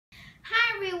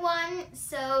everyone!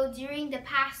 So during the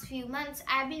past few months,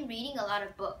 I've been reading a lot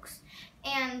of books.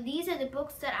 And these are the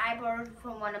books that I borrowed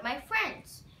from one of my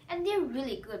friends. And they're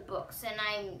really good books. And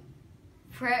I'm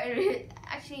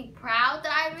actually proud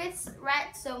that I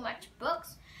read so much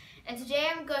books. And today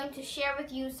I'm going to share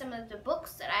with you some of the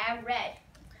books that I have read.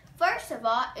 First of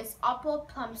all is Opal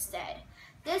Plumstead.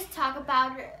 This talk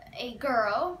about a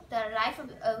girl, the life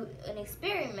of an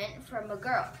experiment from a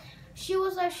girl. She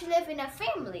lived in a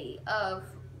family of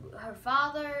her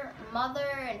father, mother,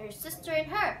 and her sister and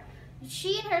her.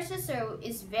 She and her sister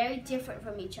is very different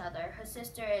from each other. Her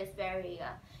sister is very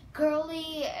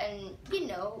girly and,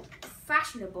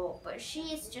 fashionable, but she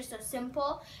is just a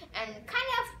simple and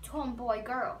kind of tomboy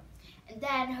girl. And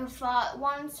then her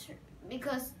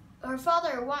because her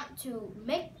father wants to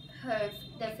make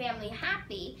the family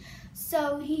happy,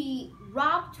 so he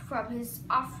robbed from his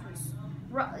office,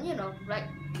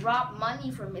 rob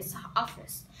money from his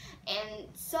office, and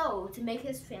so to make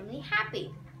his family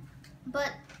happy.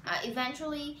 But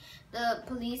eventually the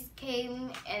police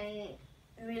came and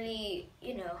really,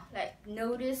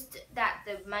 noticed that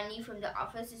the money from the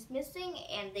office is missing,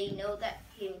 and they know that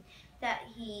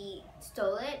he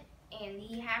stole it, and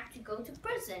he had to go to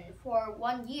prison for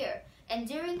 1 year. And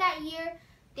during that year,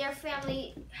 their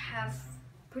family have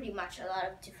pretty much a lot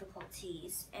of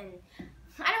difficulties, and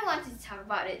I don't want to talk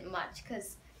about it much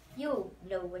because you'll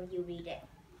know when you read it.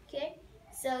 Okay,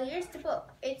 so here's the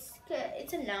book. It's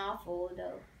a novel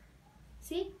though.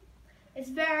 See, it's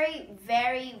very,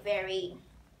 very, very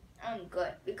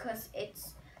good because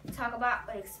it's talk about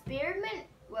an experiment,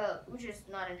 which is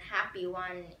not a happy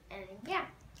one, and yeah,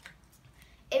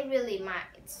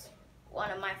 it's one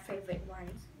of my favorite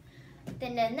ones.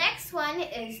 Then the next one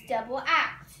is Double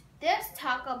Act. This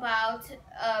talk about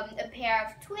a pair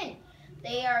of twins.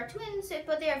 They are twins,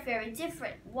 but they are very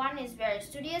different. One is very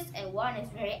studious and one is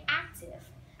very active.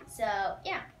 So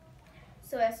yeah.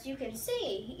 So as you can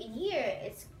see in here,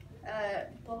 it's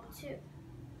book 2.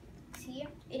 See,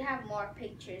 it have more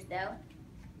pictures though.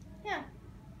 Yeah.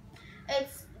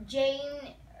 It's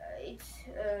Jane.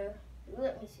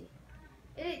 Let me see.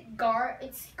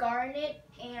 It's Garnet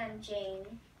and Jane.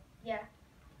 Yeah,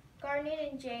 Garnet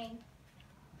and Jane.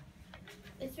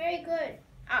 It's very good.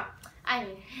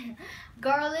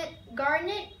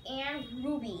 Garnet and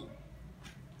Ruby.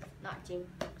 Not Jane,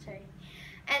 sorry.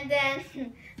 And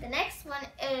then the next one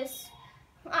is,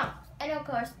 and of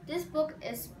course, this book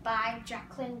is by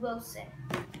Jacqueline Wilson.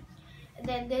 And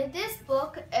then this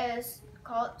book is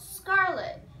called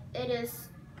Scarlet. It is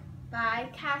by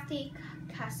Kathy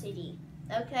Cassidy.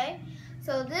 Okay,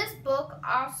 so this book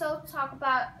also talk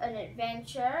about an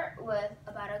adventure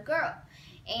about a girl,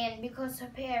 and because her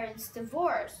parents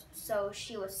divorced, so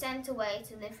she was sent away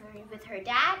to live with her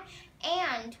dad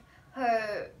and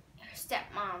her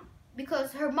stepmom,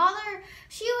 because her mother,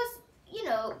 she was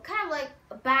kind of like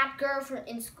a bad girl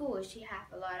in school. She had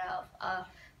a lot of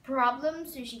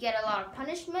problems, and she get a lot of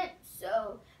punishment,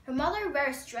 so her mother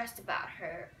very stressed about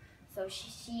her. So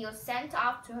she was sent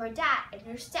off to her dad and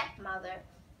her stepmother.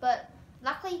 But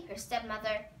luckily, her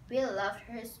stepmother really loved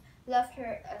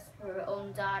her as her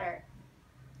own daughter.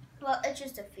 Well, it's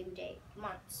just a few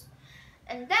months.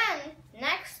 And then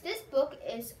next, this book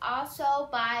is also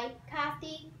by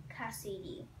Kathy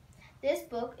Cassidy. This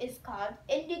book is called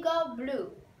Indigo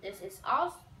Blue. This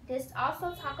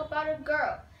also talk about a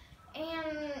girl,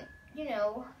 and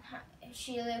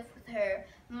she lived with her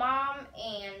mom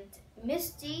and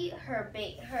Misty, her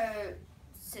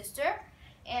sister,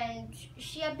 and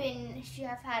she have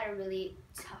had a really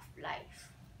tough life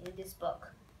in this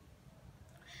book.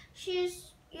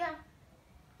 She's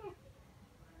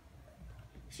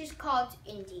called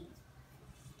Indy.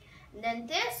 And then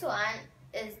this one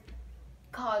is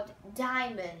called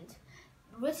Diamond,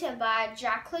 written by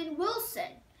Jacqueline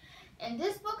Wilson. And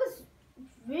this book is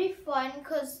really fun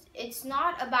because it's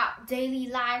not about daily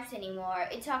lives anymore.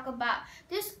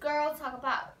 This girl talk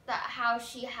about how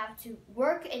she had to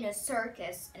work in a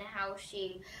circus, and how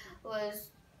she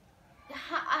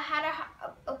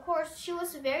of course she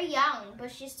was very young,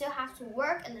 but she still has to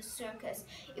work in the circus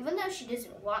even though she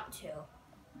doesn't want to.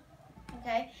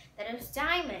 Okay, that is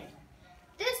Diamond.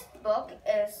 This book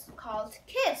is called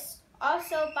Kiss,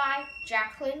 also by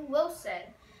Jacqueline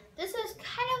Wilson. This is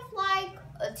kind of like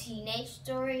a teenage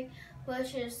story,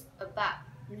 which is about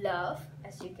love,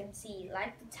 as you can see,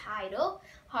 like the title,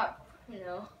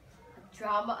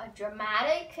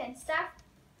 dramatic and stuff.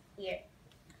 Here,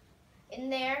 in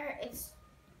there, it's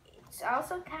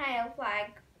also kind of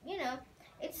like,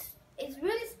 it's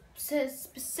really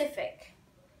specific.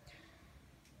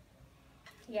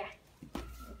 Yeah.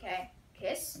 Okay.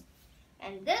 Kiss.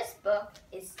 And this book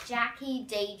is Jackie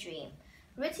Daydream,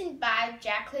 written by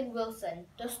Jacqueline Wilson,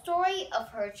 the story of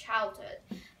her childhood.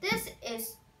 This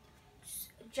is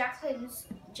Jacqueline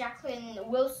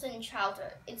Wilson's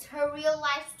childhood. It's her real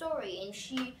life story, and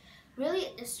she really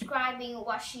describing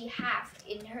what she had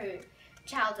in her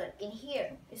childhood in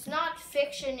here. It's not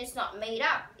fiction, it's not made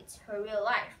up, it's her real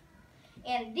life.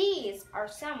 And these are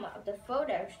some of the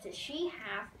photos that she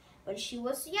had when she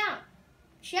was young.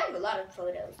 She has a lot of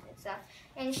photos and stuff,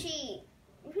 and she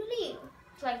really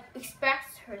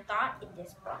expressed her thought in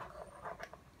this book.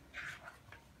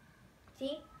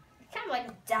 See, it's kind of like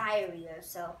a diary or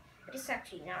so, but it's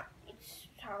actually not. It's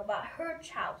talking about her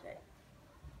childhood.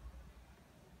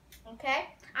 Okay,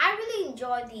 I really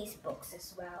enjoy these books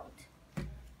as well.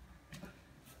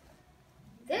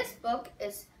 This book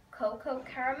is Cocoa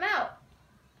Caramel.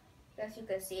 As you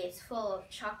can see, it's full of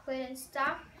chocolate and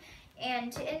stuff.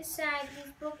 And inside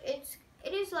this book, it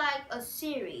is like a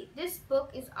series. This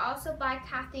book is also by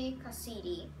Kathy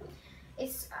Cassidy.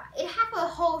 It have a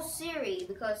whole series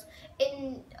because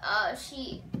in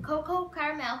Cocoa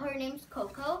Caramel, her name's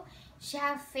Coco. She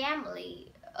have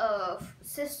family of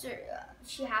sister.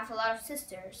 She have a lot of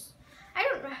sisters. I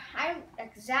don't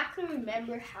exactly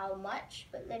remember how much,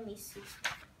 but let me see.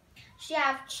 She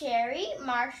have Cherry,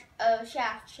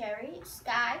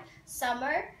 Sky,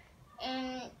 Summer,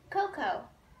 and Coco.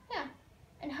 Yeah,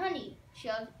 and Honey.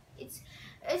 It's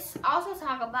also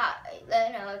talk about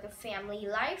like a family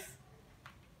life.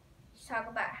 She talk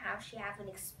about how she have an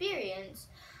experience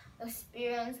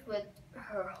with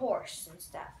her horse and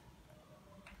stuff.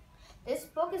 This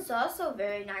book is also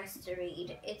very nice to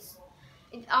read. It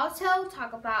also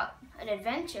talk about an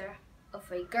adventure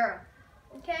of a girl.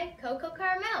 Okay, Cocoa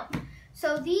Caramel.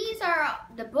 So these are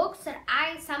the books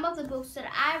some of the books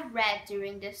that I've read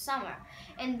during this summer,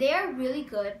 and they're really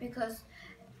good because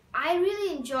I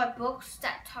really enjoy books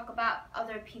that talk about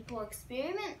other people's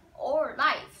experiment or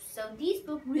life. So these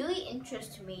books really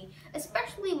interest me,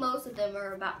 especially most of them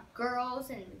are about girls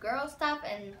and girl stuff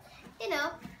and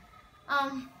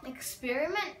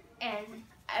experiment, and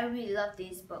I really love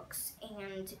these books,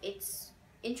 and it's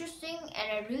interesting,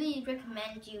 and I really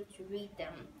recommend you to read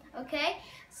them. Okay,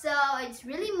 so it's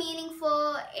really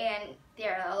meaningful, and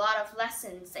there are a lot of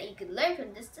lessons that you can learn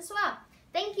from this as well.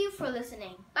 Thank you for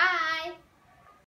listening. Bye.